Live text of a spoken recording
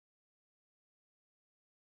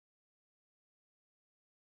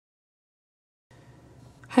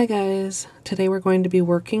Hi guys, today we're going to be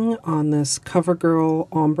working on this Covergirl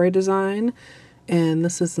Ombre design, and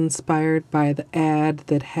this is inspired by the ad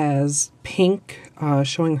that has Pink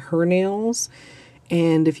showing her nails.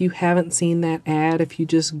 And if you haven't seen that ad, if you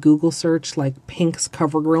just Google search like Pink's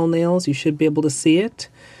Covergirl nails, you should be able to see it.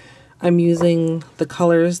 I'm using the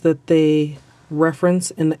colors that they reference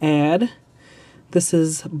in the ad. This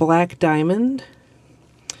is Black Diamond.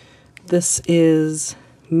 This is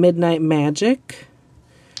Midnight Magic.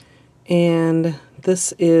 And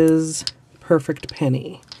this is Perfect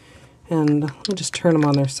Penny. And let me just turn them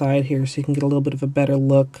on their side here so you can get a little bit of a better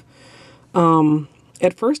look.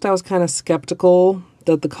 At first I was kind of skeptical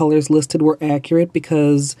that the colors listed were accurate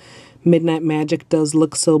because Midnight Magic does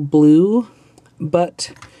look so blue,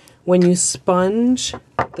 but when you sponge,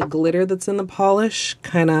 the glitter that's in the polish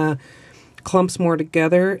kind of clumps more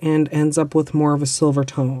together and ends up with more of a silver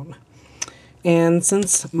tone. And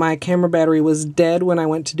since my camera battery was dead when I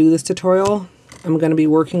went to do this tutorial, I'm going to be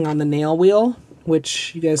working on the nail wheel,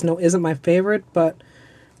 which you guys know isn't my favorite, but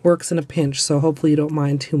works in a pinch, so hopefully you don't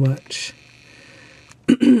mind too much.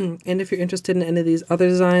 And if you're interested in any of these other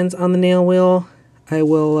designs on the nail wheel, I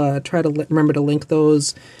will try to remember to link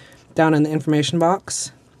those down in the information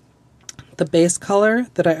box. The base color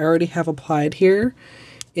that I already have applied here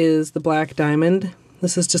is the Black Diamond.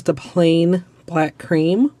 This is just a plain black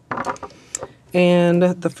cream. And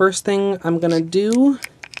the first thing I'm going to do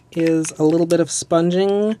is a little bit of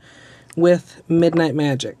sponging with Midnight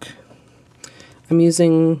Magic. I'm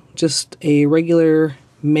using just a regular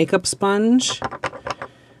makeup sponge,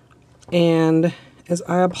 and as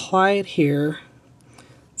I apply it here,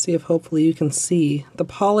 see if hopefully you can see, the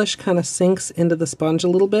polish kind of sinks into the sponge a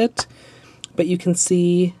little bit, but you can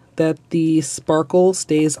see that the sparkle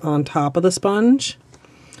stays on top of the sponge.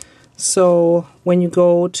 So when you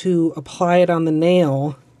go to apply it on the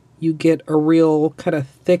nail, you get a real kind of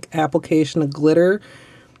thick application of glitter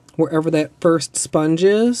wherever that first sponge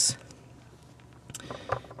is.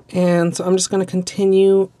 And so I'm just going to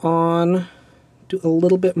continue on, do a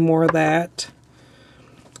little bit more of that.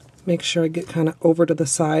 Make sure I get kind of over to the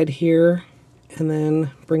side here, and then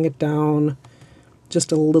bring it down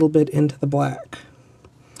just a little bit into the black.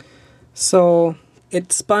 So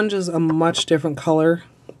it sponges a much different color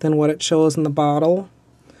than what it shows in the bottle,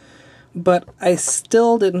 but I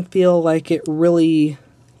still didn't feel like it really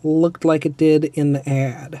looked like it did in the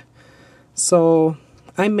ad. So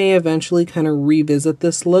I may eventually kind of revisit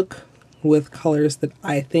this look with colors that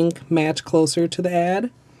I think match closer to the ad.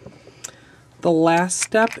 The last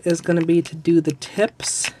step is going to be to do the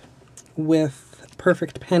tips with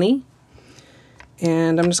Perfect Penny,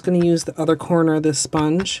 and I'm just going to use the other corner of this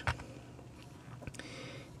sponge.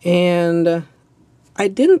 And I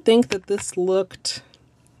didn't think that this looked,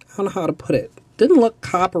 I don't know how to put it, didn't look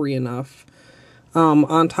coppery enough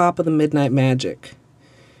on top of the Midnight Magic.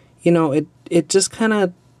 You know, it just kind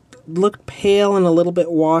of looked pale and a little bit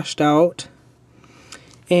washed out.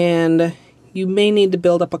 And you may need to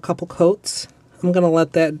build up a couple coats. I'm going to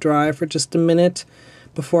let that dry for just a minute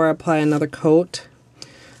before I apply another coat.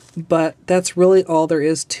 But that's really all there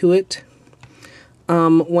is to it.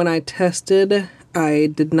 When I tested, I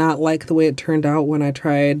did not like the way it turned out when I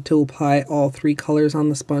tried to apply all three colors on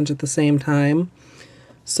the sponge at the same time.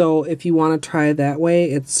 So if you want to try that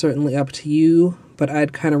way, it's certainly up to you, but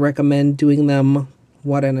I'd kind of recommend doing them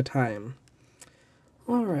one at a time.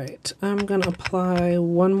 Alright, I'm going to apply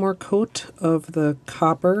one more coat of the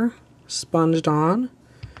copper sponged on,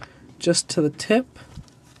 just to the tip.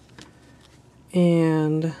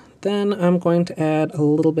 And then I'm going to add a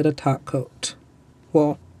little bit of top coat.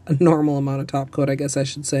 Well, a normal amount of top coat, I guess I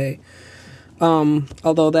should say.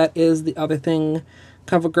 Although that is the other thing.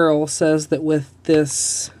 Covergirl says that with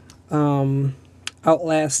this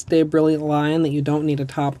Outlast Stay Brilliant line that you don't need a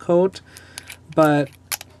top coat, but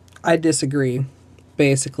I disagree,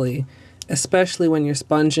 basically. Especially when you're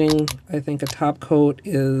sponging, I think a top coat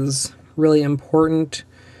is really important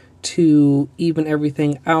to even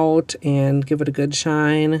everything out and give it a good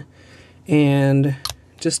shine, and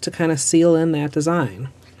just to kind of seal in that design.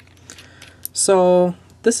 So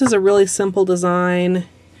this is a really simple design,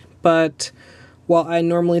 but while I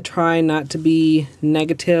normally try not to be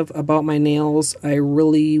negative about my nails, I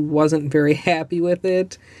really wasn't very happy with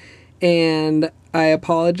it, and I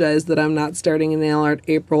apologize that I'm not starting a nail art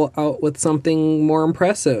April out with something more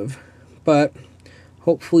impressive, but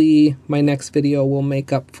hopefully my next video will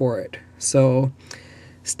make up for it. So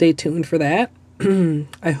stay tuned for that.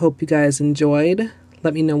 I hope you guys enjoyed.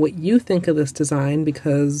 Let me know what you think of this design,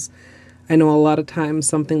 because I know a lot of times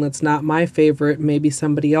something that's not my favorite may be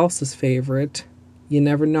somebody else's favorite. You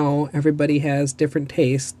never know. Everybody has different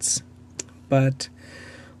tastes. But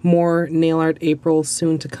More Nail Art April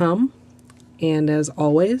soon to come. And as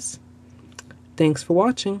always, thanks for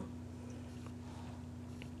watching.